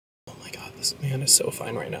this man is so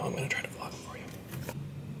fine right now. I'm gonna try to vlog for you.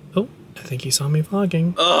 Oh, I think he saw me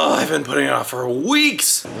vlogging. Oh, I've been putting it off for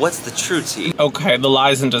weeks. What's the true tea? Okay, the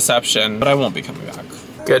lies and deception, but I won't be coming back.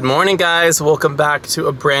 Good morning, guys. Welcome back to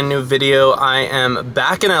a brand new video. I am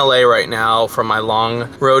back in LA right now from my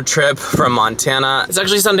long road trip from Montana. It's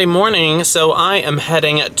actually Sunday morning, so I am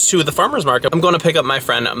heading to the farmer's market. I'm going to pick up my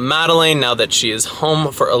friend Madeline now that she is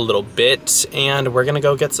home for a little bit, and we're gonna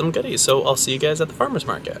go get some goodies. So I'll see you guys at the farmer's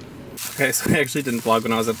market. Okay, so I actually didn't vlog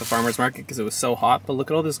when I was at the farmer's market because it was so hot, but look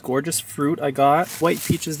at all this gorgeous fruit I got. White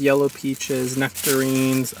peaches, yellow peaches,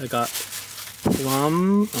 nectarines. I got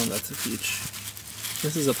plum. Oh, that's a peach.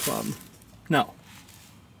 This is a plum. No.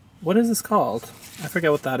 What is this called? I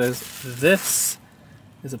forget what that is. This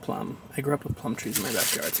is a plum. I grew up with plum trees in my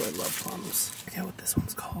backyard, so I love plums. I forget what this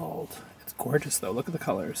one's called. It's gorgeous though, look at the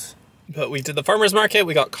colors. But we did the farmer's market,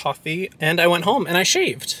 we got coffee, and I went home and I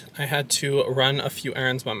shaved. I had to run a few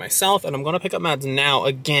errands by myself, and I'm gonna pick up Mads now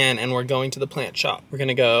again, and we're going to the plant shop. We're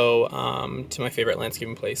gonna go to my favorite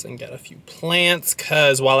landscaping place and get a few plants,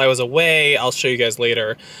 cause while I was away, I'll show you guys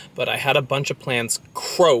later, but I had a bunch of plants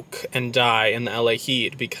croak and die in the LA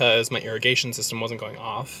heat because my irrigation system wasn't going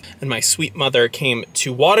off. And my sweet mother came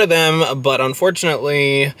to water them, but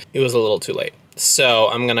unfortunately, it was a little too late. So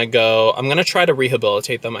I'm gonna try to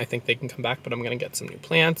rehabilitate them. I think they can come back, but I'm gonna get some new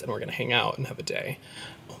plants and we're gonna hang out and have a day.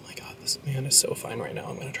 Oh my God, this man is so fine right now.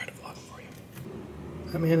 I'm gonna try to vlog for you.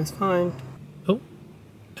 That man is fine. Oh,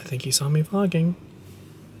 I think he saw me vlogging.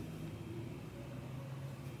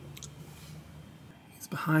 He's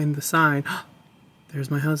behind the sign. There's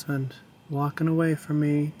my husband walking away from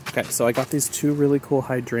me. Okay, so I got these two really cool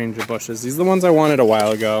hydrangea bushes. These are the ones I wanted a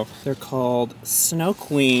while ago. They're called Snow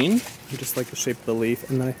Queen. I just like the shape of the leaf.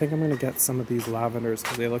 And then I think I'm gonna get some of these lavenders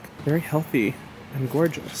because they look very healthy and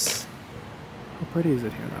gorgeous. How pretty is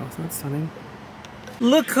it here though? Isn't that stunning?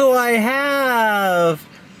 Look who I have!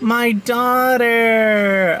 My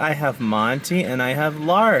daughter! I have Monty and I have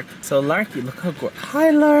Lark. So Larky, look how gorgeous. Hi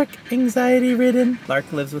Lark, anxiety ridden.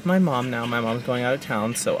 Lark lives with my mom now. My mom's going out of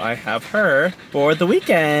town, so I have her for the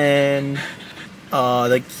weekend. Oh,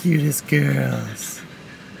 the cutest girls.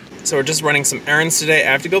 So we're just running some errands today.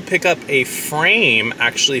 I have to go pick up a frame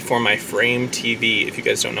actually for my frame TV. If you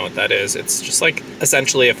guys don't know what that is, it's just like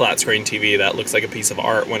essentially a flat screen TV that looks like a piece of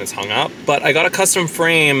art when it's hung up. But I got a custom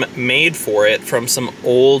frame made for it from some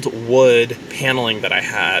old wood paneling that I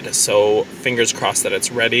had. So fingers crossed that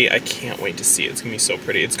it's ready. I can't wait to see it. It's gonna be so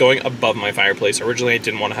pretty. It's going above my fireplace. Originally I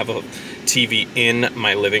didn't want to have a TV in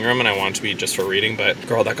my living room and I wanted to be just for reading, but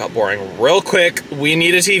girl, that got boring real quick. We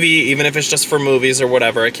need a TV, even if it's just for movies or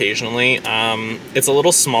whatever occasionally. It's a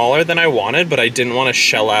little smaller than I wanted, but I didn't want to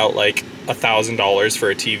shell out like $1,000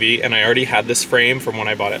 for a TV, and I already had this frame from when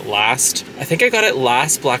I bought it last. I think I got it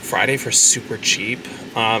last Black Friday for super cheap.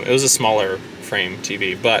 It was a smaller frame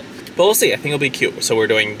TV, but we'll see. I think it'll be cute. So we're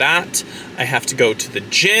doing that. I have to go to the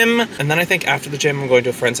gym, and then I think after the gym I'm going to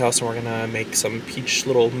a friend's house and we're gonna make some peach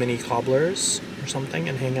little mini cobblers or something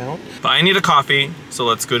and hang out. But I need a coffee, so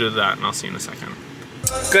let's go to that and I'll see you in a second.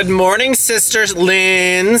 Good morning, Sister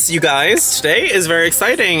Lynn's, you guys. Today is very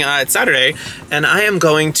exciting. It's Saturday, and I am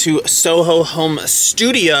going to Soho Home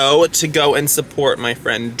Studio to go and support my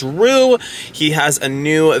friend Drew. He has a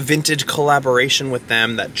new vintage collaboration with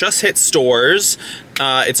them that just hit stores.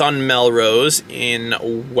 It's on Melrose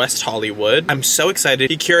in West Hollywood. I'm so excited.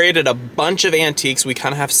 He curated a bunch of antiques. We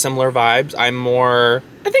kind of have similar vibes. I'm more,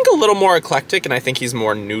 I think, a little more eclectic, and I think he's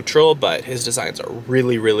more neutral, but his designs are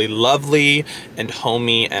really, really lovely and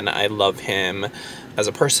homey, and I love him as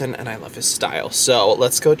a person and I love his style. So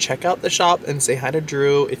let's go check out the shop and say hi to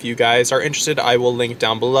Drew. If you guys are interested, I will link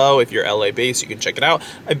down below. If you're LA based, you can check it out.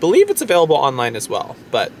 I believe it's available online as well,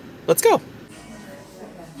 but let's go.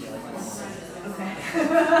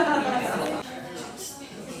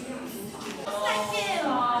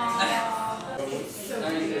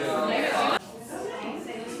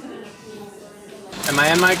 Am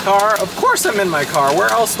I in my car? Of course I'm in my car. Where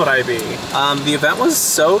else would I be? The event was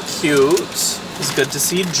so cute. It was good to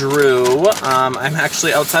see Drew. I'm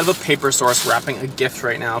actually outside of a Paper Source wrapping a gift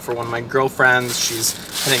right now for one of my girlfriends. She's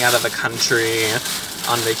heading out of the country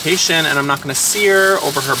on vacation, and I'm not gonna see her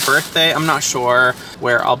over her birthday. I'm not sure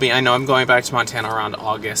where I'll be. I know I'm going back to Montana around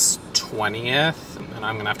August 20th, and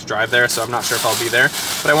I'm gonna have to drive there, so I'm not sure if I'll be there.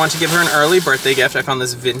 But I want to give her an early birthday gift. I found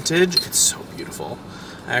this vintage. It's so beautiful.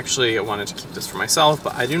 I actually wanted to keep this for myself,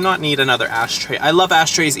 but I do not need another ashtray. I love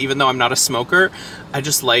ashtrays even though I'm not a smoker. I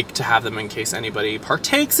just like to have them in case anybody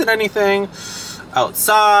partakes in anything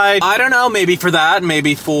outside. I don't know, maybe for that,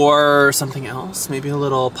 maybe for something else. Maybe a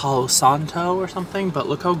little Palo Santo or something, but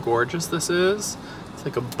look how gorgeous this is. It's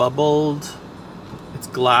like a bubbled, It's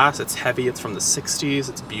glass, it's heavy, it's from the 60s,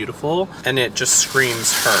 it's beautiful, and it just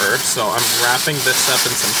screams her. So I'm wrapping this up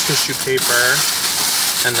in some tissue paper,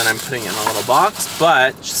 and then I'm putting it in a little box.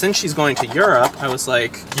 But since she's going to Europe, I was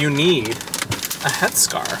like, you need a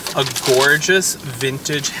headscarf, a gorgeous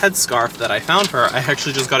vintage headscarf that I found for her. I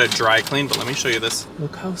actually just got it dry cleaned, but let me show you this.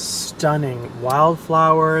 Look how stunning.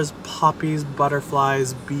 Wildflowers, poppies,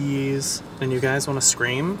 butterflies, bees. And you guys want to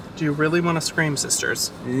scream? Do you really want to scream, sisters?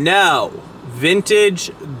 No. Vintage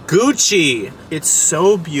Gucci. It's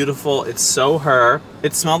so beautiful. It's so her.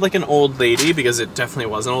 It smelled like an old lady because it definitely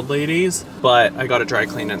was an old lady's, but I got it dry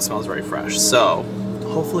cleaned and it smells very fresh. So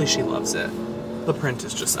hopefully she loves it. The print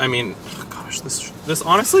is just, I mean, oh gosh, this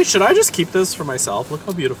honestly, should I just keep this for myself? Look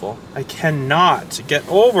how beautiful. I cannot get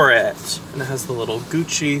over it. And it has the little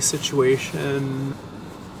Gucci situation.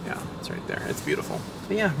 Yeah, it's right there. It's beautiful.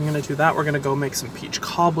 But yeah, I'm gonna do that. We're gonna go make some peach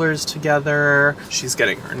cobblers together. She's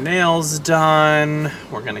getting her nails done.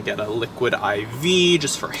 We're gonna get a liquid IV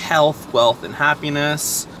just for health, wealth, and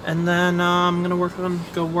happiness. And then I'm gonna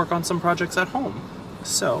go work on some projects at home.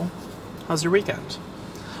 So, how's your weekend?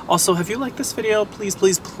 Also, if you like this video, please,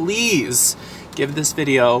 please, please give this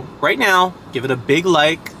video right now. Give it a big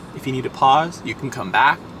like. If you need to pause, you can come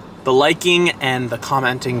back. The liking and the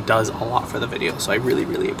commenting does a lot for the video, so I really,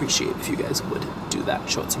 really appreciate if you guys would do that.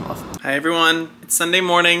 Show it some love. Hi everyone, it's Sunday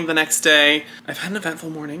morning, the next day. I've had an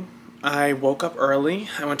eventful morning. I woke up early.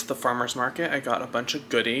 I went to the farmer's market. I got a bunch of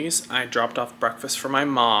goodies. I dropped off breakfast for my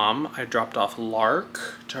mom. I dropped off Lark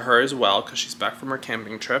to her as well because she's back from her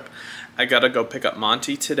camping trip. I gotta go pick up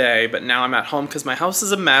Monty today, but now I'm at home because my house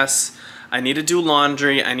is a mess. I need to do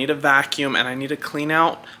laundry, I need a vacuum, and I need to clean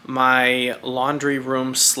out my laundry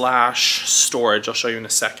room / storage. I'll show you in a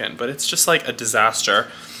second, but it's just like a disaster.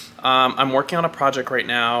 I'm working on a project right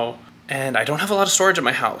now, and I don't have a lot of storage at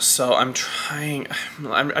my house, so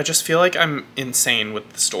I just feel like I'm insane with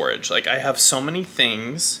the storage. Like, I have so many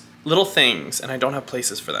things, little things, and I don't have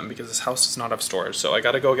places for them because this house does not have storage, so I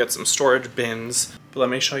gotta go get some storage bins. But let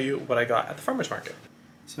me show you what I got at the farmer's market.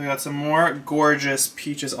 So I got some more gorgeous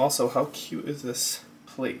peaches. Also, how cute is this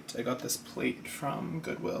plate? I got this plate from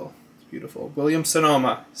Goodwill. It's beautiful. Williams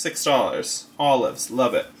Sonoma, $6. Olives,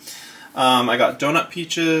 love it. I got donut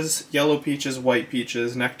peaches, yellow peaches, white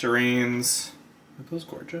peaches, nectarines. Aren't those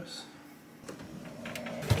gorgeous?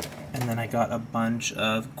 And then I got a bunch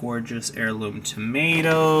of gorgeous heirloom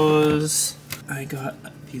tomatoes. I got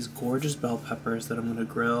these gorgeous bell peppers that I'm gonna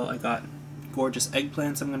grill. I got gorgeous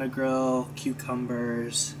eggplants I'm gonna grill,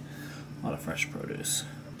 cucumbers, a lot of fresh produce.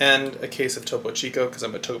 And a case of Topo Chico, because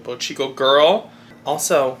I'm a Topo Chico girl.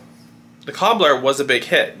 Also, the cobbler was a big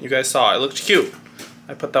hit. You guys saw it, it looked cute.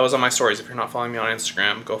 I put those on my stories. If you're not following me on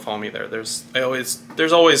Instagram, go follow me there. There's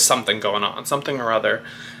always something going on, something or other.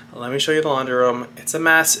 Let me show you the laundry room. It's a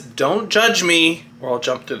mess. Don't judge me, or I'll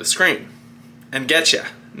jump through the screen and get ya.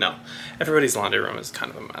 No, everybody's laundry room is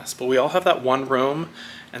kind of a mess, but we all have that one room,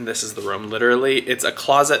 and this is the room. Literally, it's a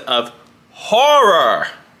closet of horror.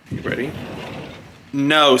 You ready?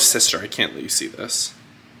 No, sister, I can't let you see this.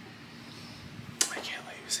 I can't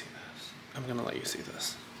let you see this. I'm gonna let you see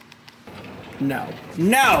this. No,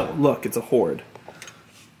 no! Look, it's a horde.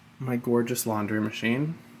 My gorgeous laundry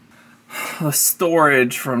machine. The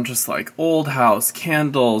storage from just like old house,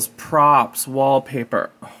 candles, props,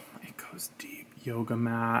 wallpaper. Oh, it goes deep. Yoga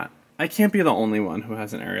mat. I can't be the only one who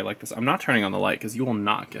has an area like this. I'm not turning on the light because you will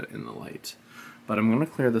not get in the light. But I'm gonna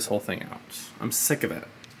clear this whole thing out. I'm sick of it.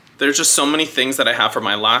 There's just so many things that I have for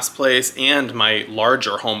my last place and my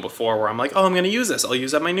larger home before where I'm like, oh, I'm gonna use this. I'll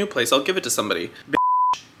use it at my new place. I'll give it to somebody.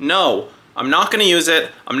 Bitch, no. I'm not gonna use it,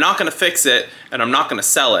 I'm not gonna fix it, and I'm not gonna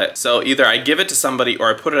sell it. So either I give it to somebody or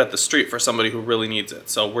I put it at the street for somebody who really needs it.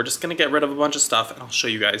 So we're just gonna get rid of a bunch of stuff and I'll show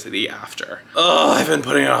you guys the after. Oh, I've been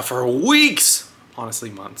putting it off for weeks. Honestly,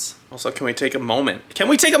 months. Also, can we take a moment? Can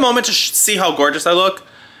we take a moment to see how gorgeous I look?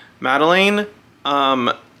 Madeline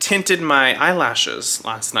tinted my eyelashes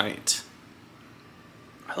last night.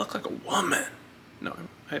 I look like a woman. No,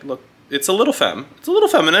 I look, it's a little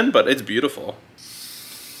feminine, but it's beautiful.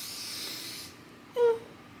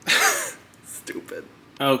 Stupid.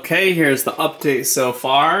 Okay, here's the update so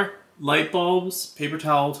far. Light bulbs, paper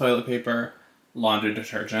towel, toilet paper, laundry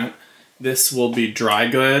detergent. This will be dry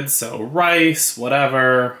goods, so rice,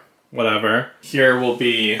 whatever. Here will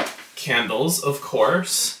be candles, of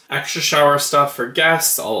course. Extra shower stuff for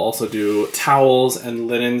guests. I'll also do towels and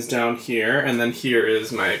linens down here. And then here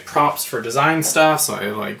is my props for design stuff. So I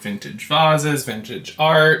have like vintage vases, vintage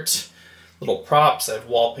art, little props. I have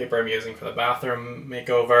wallpaper I'm using for the bathroom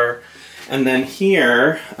makeover. And then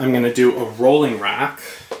here, I'm gonna do a rolling rack.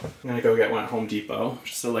 I'm gonna go get one at Home Depot,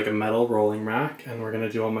 just like a metal rolling rack. And we're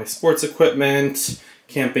gonna do all my sports equipment,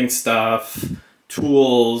 camping stuff,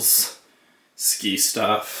 tools, ski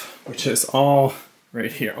stuff, which is all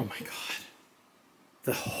right here. Oh my god.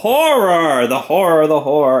 The horror! The horror, the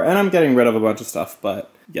horror. And I'm getting rid of a bunch of stuff,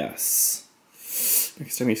 but yes.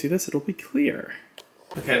 Next time you see this, it'll be clear.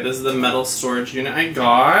 Okay, this is the metal storage unit I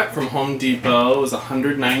got from Home Depot. It was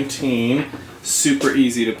 $119. Super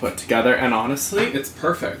easy to put together, and honestly, it's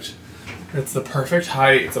perfect. It's the perfect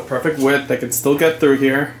height, it's a perfect width. I can still get through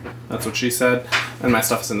here. That's what she said. And my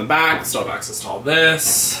stuff's in the back, still have access to all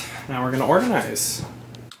this. Now we're gonna organize.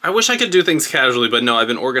 I wish I could do things casually, but no, I've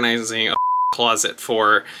been organizing a closet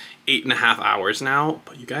for 8.5 hours now.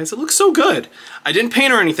 But you guys, it looks so good. I didn't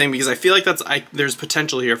paint or anything because I feel like there's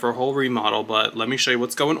potential here for a whole remodel, but let me show you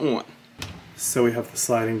what's going on. So we have the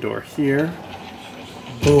sliding door here.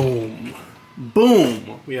 Boom.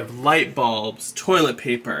 Boom. We have light bulbs, toilet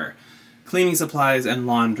paper, cleaning supplies, and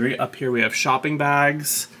laundry. Up here we have shopping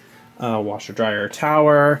bags, washer, dryer,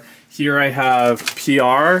 tower. Here I have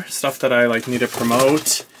PR, stuff that I like need to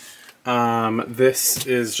promote. This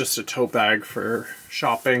is just a tote bag for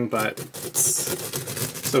shopping, but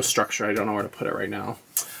it's so structured I don't know where to put it right now.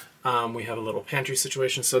 We have a little pantry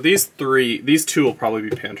situation. So these two will probably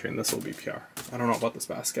be pantry and this will be PR. I don't know about this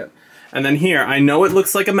basket. And then here, I know it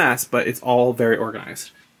looks like a mess, but it's all very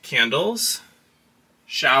organized. Candles,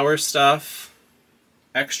 shower stuff,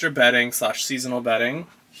 extra bedding / seasonal bedding.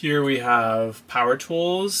 Here we have power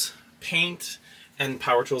tools, paint, and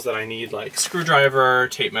power tools that I need, like screwdriver,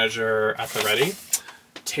 tape measure at the ready.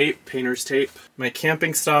 Tape, painter's tape. My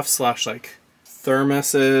camping stuff / like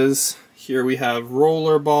thermoses. Here we have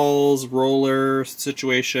roller balls, roller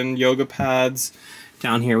situation, yoga pads.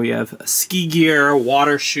 Down here we have ski gear,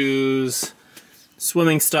 water shoes,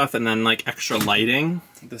 swimming stuff, and then like extra lighting.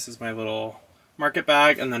 This is my little market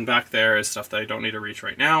bag, and then back there is stuff that I don't need to reach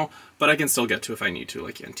right now, but I can still get to if I need to,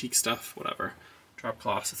 like antique stuff, whatever. Drop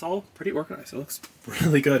cloths. It's all pretty organized. It looks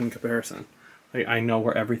really good in comparison. Like, I know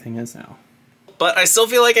where everything is now. But I still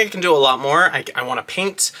feel like I can do a lot more. I want to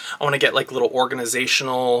paint. I want to get like little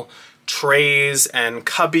organizational trays and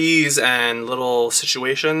cubbies and little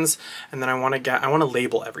situations, and then I want to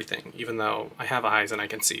label everything, even though I have eyes and I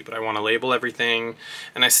can see, but I want to label everything,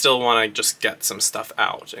 and I still want to just get some stuff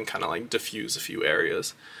out and kind of like diffuse a few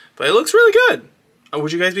areas. But it looks really good.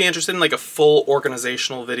 Would you guys be interested in like a full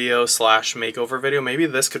organizational video / makeover video? Maybe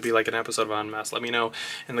this could be like an episode of Unmess. Let me know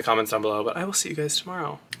in the comments down below, but I will see you guys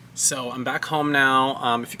tomorrow. So I'm back home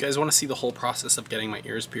now. If you guys want to see the whole process of getting my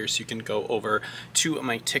ears pierced, you can go over to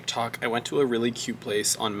my TikTok. I went to a really cute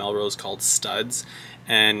place on Melrose called Studs,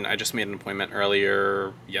 and I just made an appointment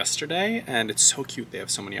earlier yesterday, and it's so cute. They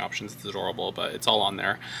have so many options. It's adorable, but it's all on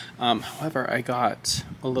there. However, I got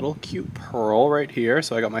a little cute pearl right here,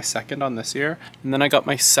 so I got my second on this ear, and then I got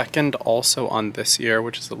my second also on this ear,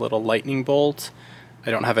 which is a little lightning bolt. I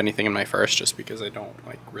don't have anything in my first just because I don't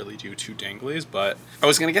like really do two danglies, but I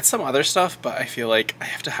was gonna get some other stuff, but I feel like I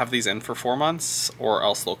have to have these in for 4 months or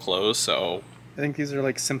else they'll close, so I think these are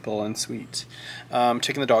like simple and sweet.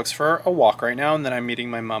 Taking the dogs for a walk right now, and then I'm meeting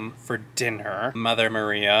my mom for dinner. Mother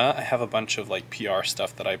Maria. I have a bunch of like PR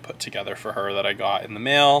stuff that I put together for her that I got in the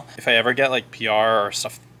mail. If I ever get like PR or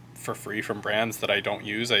stuff for free from brands that I don't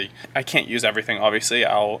use, I can't use everything obviously.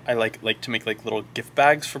 I like to make like little gift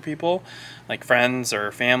bags for people, like friends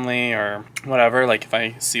or family or whatever. Like if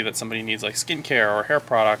I see that somebody needs like skincare or hair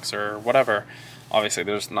products or whatever, obviously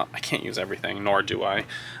I can't use everything, nor do I.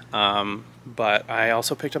 But I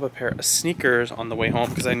also picked up a pair of sneakers on the way home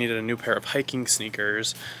because I needed a new pair of hiking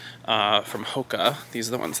sneakers from Hoka. These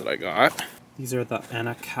are the ones that I got. These are the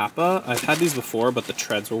Anacapa. I've had these before, but the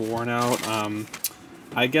treads were worn out.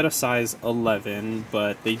 I get a size 11,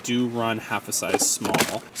 but they do run half a size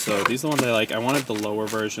small. So these are the ones I like. I wanted the lower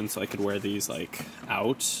version so I could wear these like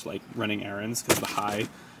out, like running errands, because the high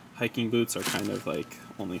hiking boots are kind of like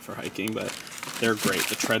only for hiking, but they're great.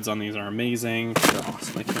 The treads on these are amazing. They're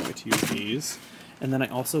awesome. I can't wait to use these. And then I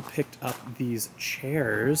also picked up these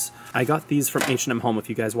chairs. I got these from H&M Home. If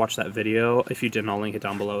you guys watched that video, if you didn't, I'll link it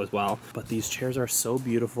down below as well. But these chairs are so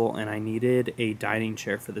beautiful, and I needed a dining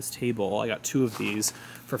chair for this table. I got 2 of these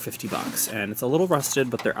for 50 bucks, and it's a little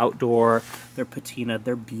rusted, but they're outdoor, they're patina,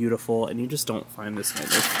 they're beautiful, and you just don't find this kind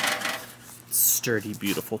of sturdy,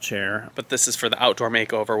 beautiful chair. But this is for the outdoor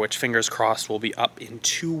makeover, which fingers crossed will be up in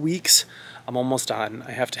 2 weeks. I'm almost done.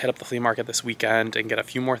 I have to hit up the flea market this weekend and get a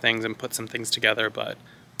few more things and put some things together, but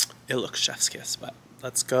it looks chef's kiss. But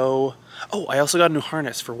let's go. Oh, I also got a new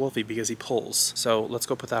harness for Wolfie because he pulls. So let's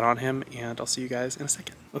go put that on him, and I'll see you guys in a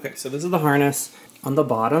second. Okay, so this is the harness. On the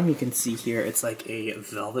bottom, you can see here, it's like a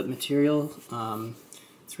velvet material.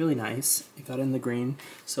 It's really nice. I got it in the green.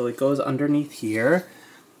 So it goes underneath here.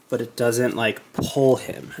 but it doesn't like pull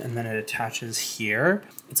him, and then it attaches here.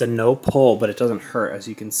 It's a no pull, but it doesn't hurt. As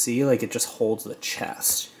you can see, like it just holds the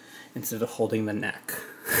chest instead of holding the neck.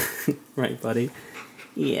 Right, buddy?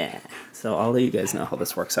 Yeah. So I'll let you guys know how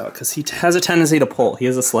this works out, because he has a tendency to pull. He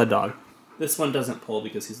is a sled dog. This one doesn't pull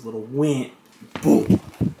because he's a little wimp. Boom.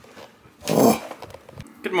 Oh.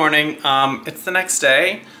 Good morning. It's the next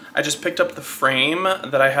day. I just picked up the frame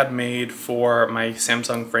that I had made for my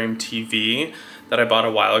Samsung Frame TV that I bought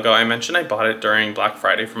a while ago. I mentioned I bought it during Black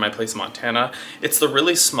Friday from my place in Montana. It's the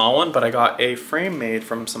really small one, but I got a frame made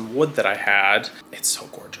from some wood that I had. It's so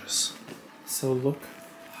gorgeous. So look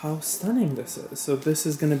how stunning this is. So this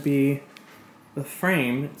is gonna be the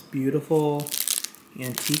frame. It's beautiful,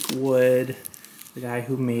 antique wood. The guy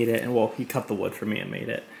who made it, and well, he cut the wood for me and made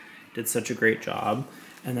it, did such a great job.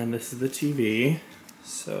 And then this is the TV.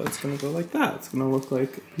 So it's gonna go like that. It's gonna look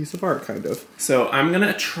like a piece of art, kind of. So I'm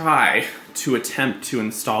gonna try to attempt to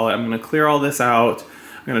install it. I'm gonna clear all this out.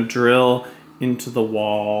 I'm gonna drill into the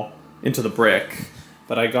wall, into the brick.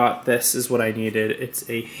 But I got, this is what I needed. It's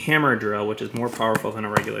a hammer drill, which is more powerful than a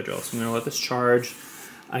regular drill. So I'm gonna let this charge.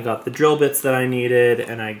 I got the drill bits that I needed,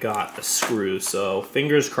 and I got the screws. So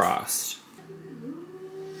fingers crossed.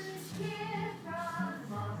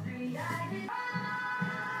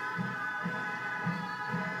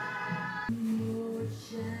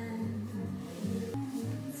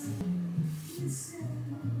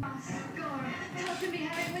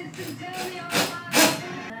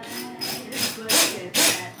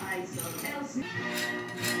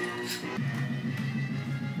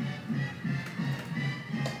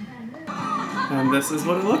 And this is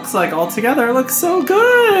what it looks like all together. It looks so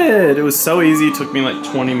good. It was so easy. It took me like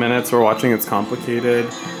 20 minutes. We're watching It's Complicated.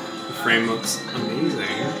 The frame looks amazing.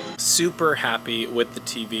 Super happy with the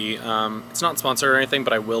TV. It's not sponsored or anything,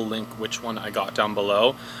 but I will link which one I got down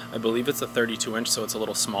below. I believe it's a 32-inch, so it's a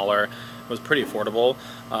little smaller. It was pretty affordable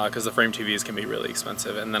because the frame TVs can be really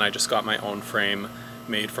expensive. And then I just got my own frame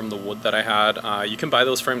made from the wood that I had. You can buy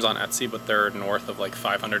those frames on Etsy, but they're north of like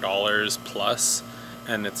 $500 plus.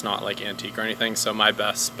 And it's not like antique or anything, so my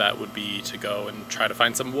best bet would be to go and try to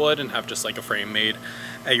find some wood and have just like a frame made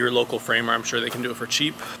at your local framer. I'm sure they can do it for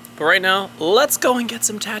cheap. But right now, let's go and get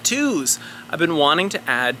some tattoos. I've been wanting to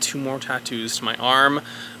add 2 more tattoos to my arm.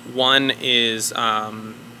 One is a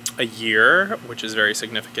year, which is very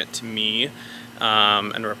significant to me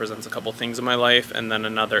and represents a couple things in my life. And then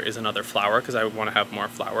another is another flower, because I want to have more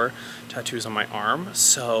flower tattoos on my arm.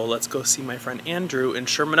 So let's go see my friend Andrew in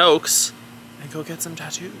Sherman Oaks and go get some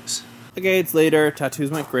tattoos. Okay, it's later.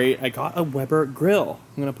 Tattoos went great. I got a Weber grill.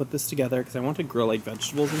 I'm gonna put this together because I want to grill like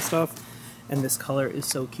vegetables and stuff. And this color is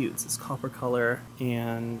so cute. It's this copper color,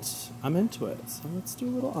 and I'm into it. So let's do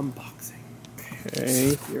a little unboxing.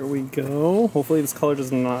 Okay, here we go. Hopefully this color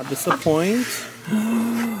does not disappoint.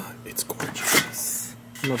 It's gorgeous.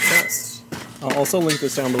 I'm obsessed. I'll also link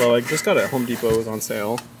this down below. I just got it at Home Depot. It was on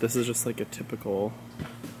sale. This is just like a typical,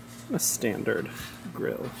 a standard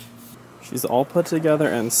grill. She's all put together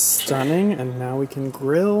and stunning, and now we can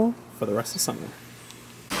grill for the rest of summer.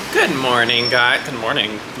 Good morning, guys. Good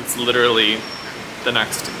morning. It's literally the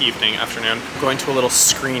next evening, afternoon. I'm going to a little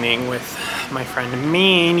screening with my friend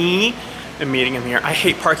Manny. I'm meeting him here. I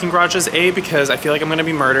hate parking garages, A, because I feel like I'm gonna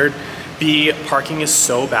be murdered. B, parking is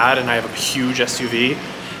so bad, and I have a huge SUV,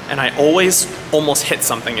 and I always almost hit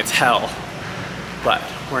something. It's hell. But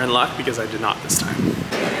we're in luck because I did not this time.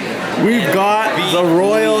 We've got the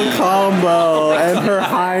royal combo, and Her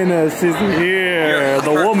Highness is here,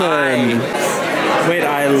 the woman. Wait,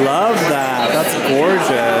 I love that. That's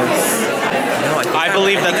gorgeous. I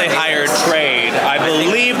believe that they hired trade. I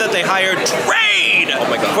believe that they hired trade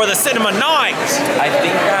for the cinema night. I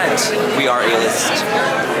think that we are A-list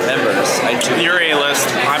members. You're A-list.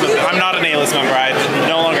 I'm not an A-list member. I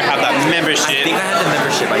no longer have that membership. I think I had the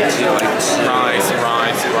membership. I do. Rise.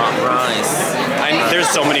 There's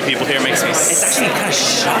so many people here. It makes me. It's actually kind of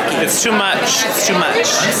shocking. It's too much. It's too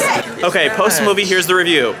much. Okay, post movie. Here's the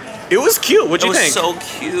review. It was cute. What'd you think? It was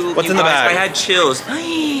so cute. What's in the bag? I had chills.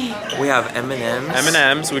 We have M&Ms.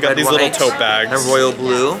 M&Ms. We got these little tote bags. A royal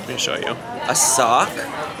blue. Let me show you. A sock.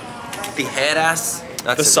 Tijeras.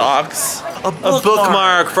 The socks. A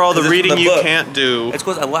bookmark for all the reading you can't do. It's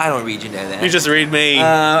well, I don't read you know that. You just read me.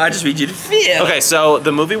 I just read you to feel. Okay, so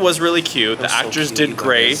the movie was really cute. The actors did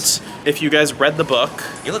great. If you guys read the book.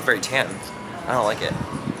 You look very tan. I don't like it.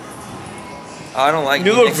 I don't like it.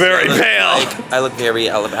 You look very pale. I look very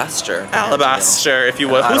alabaster. Alabaster, if you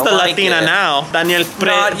will. Who's the Latina now? Daniel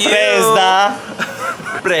Preda.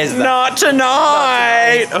 Preda. Not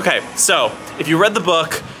tonight. Okay, so if you read the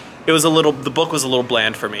book, the book was a little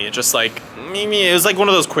bland for me. It just like, it was like one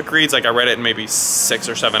of those quick reads. Like I read it in maybe 6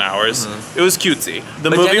 or 7 hours. It was cutesy.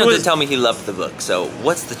 But Daniel did tell me he loved the book. So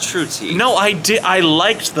what's the true tea? No, I did. I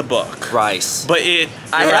liked the book. Rice. But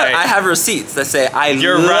I have receipts that say I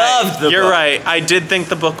loved the book. You're right. I did think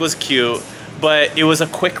the book was cute, but it was a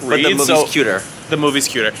quick read. But the movie's cuter. The movie's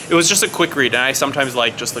cuter. It was just a quick read, and I sometimes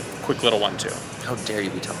like just a quick little one too. How dare you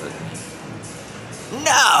be taller than me?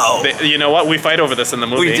 No! You know what? We fight over this in the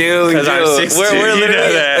movie. We do. Because I'm 16. We're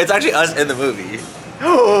literally, it's actually us in the movie.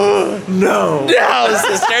 No,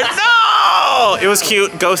 sister, no! It was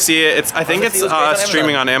cute. Go see it. I think it's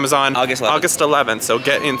streaming on Amazon. August 11th. So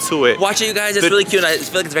get into it. Watch it, you guys. It's really cute. And I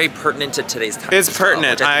feel like it's very pertinent to today's time. It's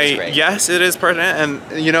pertinent. Yes, it is pertinent. And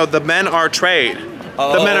you know, the men are trade.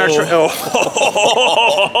 The men are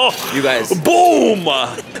You guys. Boom!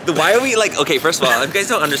 Why are we like, okay, first of all, if you guys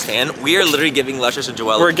don't understand, we are literally giving Luscious and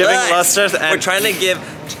Joela. We're giving Luscious and... We're trying to give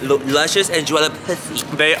Luscious and Joela pussy.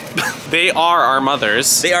 They are our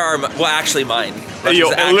mothers. They are well, actually mine.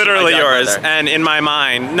 Literally yours. Mother. And in my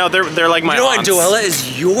mind, no, they're like my aunts. You know what, Joela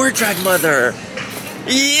is your drag mother.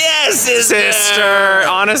 Yes, sister.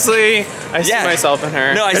 Honestly, I see myself in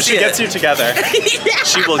her. No, I see she gets you together.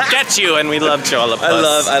 She will get you, and we love Joela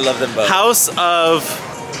Puss. I love them both. House of...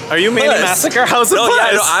 Are you Manny Massacre? House of Puss?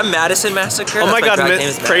 Yeah, no, I'm Madison Massacre. Oh my god,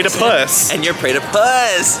 Preda Puss. And you're Preda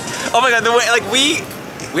Puss. Oh my god, the way, like, we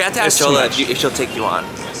have to ask Joela if she'll take you on.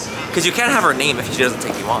 Because you can't have her name if she doesn't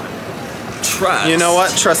take you on. Trust. You know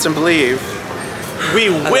what? Trust and believe. We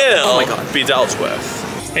will be dealt with.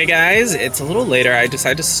 Hey guys, it's a little later. I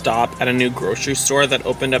decided to stop at a new grocery store that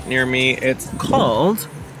opened up near me. It's called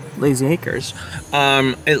Lazy Acres.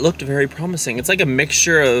 It looked very promising. It's like a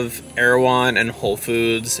mixture of Erewhon and Whole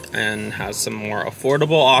Foods and has some more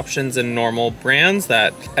affordable options and normal brands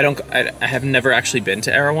that I have never actually been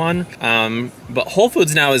to Erewhon. But Whole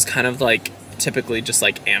Foods now is kind of like typically just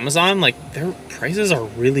like Amazon. Like their prices are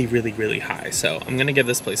really, really, really high. So I'm gonna give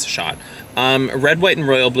this place a shot. Red, white, and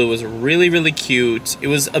royal blue was really, really cute. It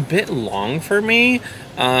was a bit long for me.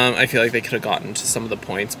 I feel like they could have gotten to some of the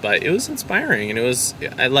points, but it was inspiring and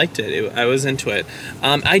I liked it. I was into it.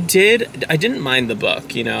 I didn't mind the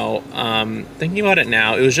book, you know. Thinking about it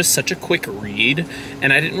now, it was just such a quick read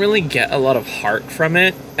and I didn't really get a lot of heart from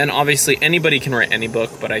it. And obviously anybody can write any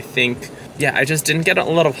book, but I think, yeah, I just didn't get a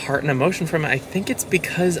lot of heart and emotion from it. I think it's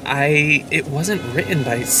because it wasn't written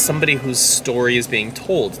by somebody whose story is being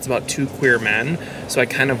told. It's about two queer men, so I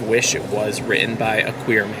kind of wish it was written by a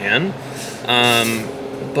queer man.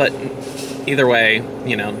 But either way,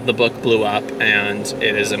 you know, the book blew up and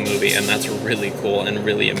it is a movie and that's really cool and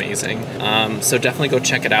really amazing. So definitely go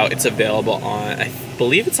check it out. It's available on, I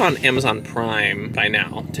believe it's on Amazon Prime by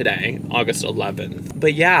now, today, August 11th.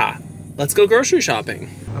 But yeah, let's go grocery shopping.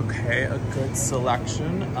 Okay, a good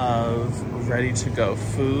selection of ready-to-go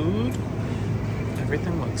food.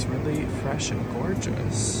 Everything looks really fresh and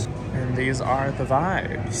gorgeous. And these are the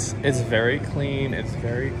vibes. It's very clean, it's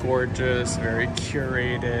very gorgeous, very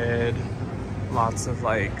curated. Lots of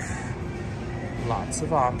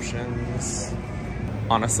options.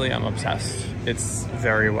 Honestly, I'm obsessed. It's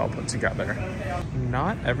very well put together.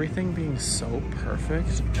 Not everything being so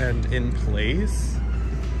perfect and in place.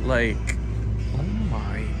 Like, oh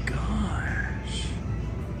my gosh.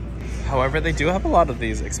 However, they do have a lot of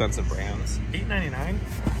these expensive brands. $8.99?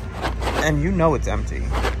 And you know it's empty.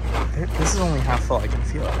 This is only half full, I can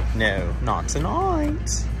feel it. No, not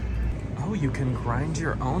tonight. Oh, you can grind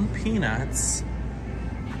your own peanuts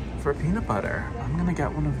for peanut butter. I'm gonna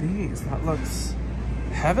get one of these. That looks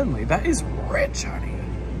heavenly. That is rich, honey.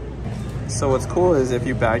 So what's cool is if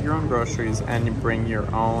you bag your own groceries and you bring your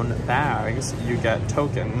own bags, you get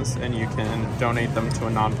tokens and you can donate them to a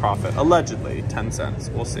nonprofit. Allegedly, 10 cents,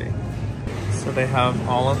 we'll see. So they have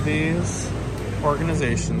all of these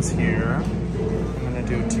organizations here. I'm gonna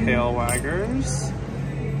do tail waggers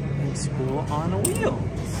and spool on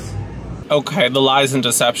wheels. Okay, the lies and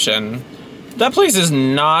deception. That place is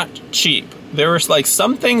not cheap. There were like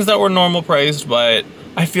some things that were normal priced, but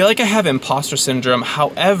I feel like I have imposter syndrome.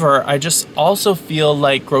 However, I just also feel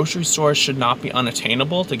like grocery stores should not be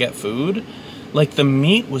unattainable to get food. Like the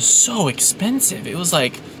meat was so expensive. It was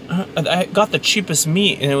like, I got the cheapest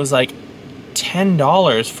meat and it was like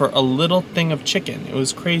 $10 for a little thing of chicken. It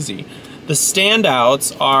was crazy. The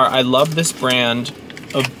standouts are, I love this brand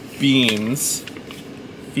of beans.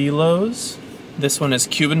 Filos. This one is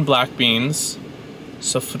Cuban black beans.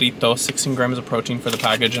 Sofrito, 16 grams of protein for the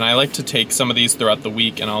package. And I like to take some of these throughout the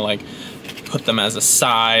week and I'll like put them as a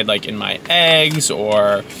side, like in my eggs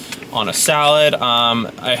or on a salad.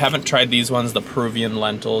 I haven't tried these ones, the Peruvian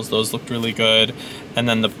lentils. Those looked really good. And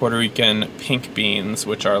then the Puerto Rican pink beans,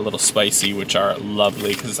 which are a little spicy, which are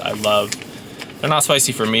lovely because they're not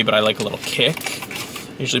spicy for me, but I like a little kick.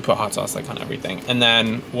 I usually put hot sauce like on everything. And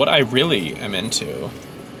then what I really am into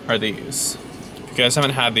are these. If you guys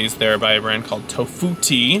haven't had these, they're by a brand called Tofu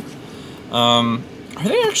Tea. Are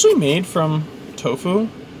they actually made from tofu?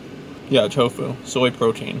 Yeah, tofu, soy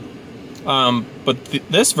protein. But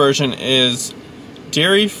this version is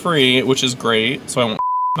dairy-free, which is great, so I won't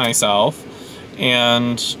myself.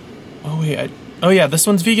 And, oh yeah, this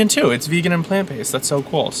one's vegan too. It's vegan and plant-based. That's so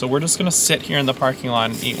cool. So we're just gonna sit here in the parking lot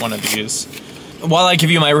and eat one of these while I give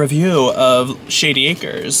you my review of Shady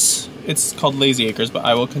Acres. It's called Lazy Acres, but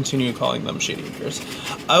I will continue calling them Shady Acres.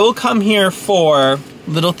 I will come here for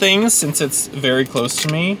little things since it's very close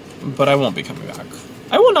to me, but I won't be coming back.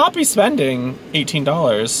 I will not be spending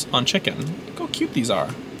 $18 on chicken. Look how cute these are.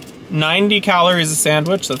 90 calories a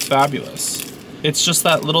sandwich, that's fabulous. It's just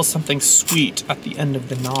that little something sweet at the end of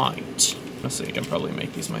the night. Honestly, I can probably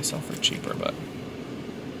make these myself for cheaper, but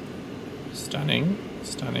stunning,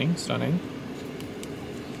 stunning, stunning.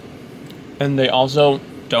 And they also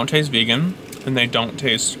don't taste vegan, and they don't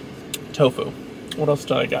taste tofu. What else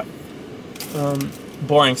did I get?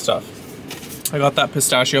 Boring stuff. I got that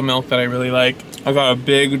pistachio milk that I really like. I got a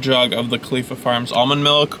big jug of the Khalifa Farms almond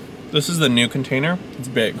milk. This is the new container. It's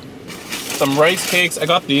big. Some rice cakes. I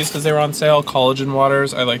got these because they were on sale. Collagen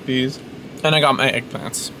waters. I like these. And I got my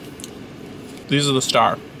eggplants. These are the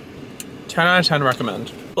star. 10 out of 10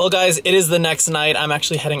 recommend. Well guys, it is the next night. I'm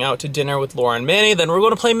actually heading out to dinner with Laura and Manny. Then we're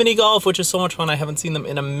going to play mini golf, which is so much fun. I haven't seen them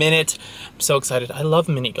in a minute. I'm so excited. I love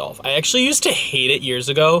mini golf. I actually used to hate it years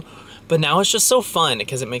ago, but now it's just so fun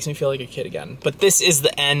because it makes me feel like a kid again. But this is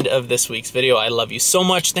the end of this week's video. I love you so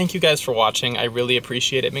much. Thank you guys for watching. I really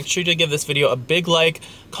appreciate it. Make sure to give this video a big like,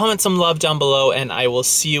 comment some love down below, and I will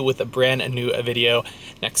see you with a brand new video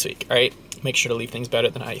next week. All right? Make sure to leave things better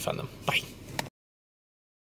than how you found them. Bye.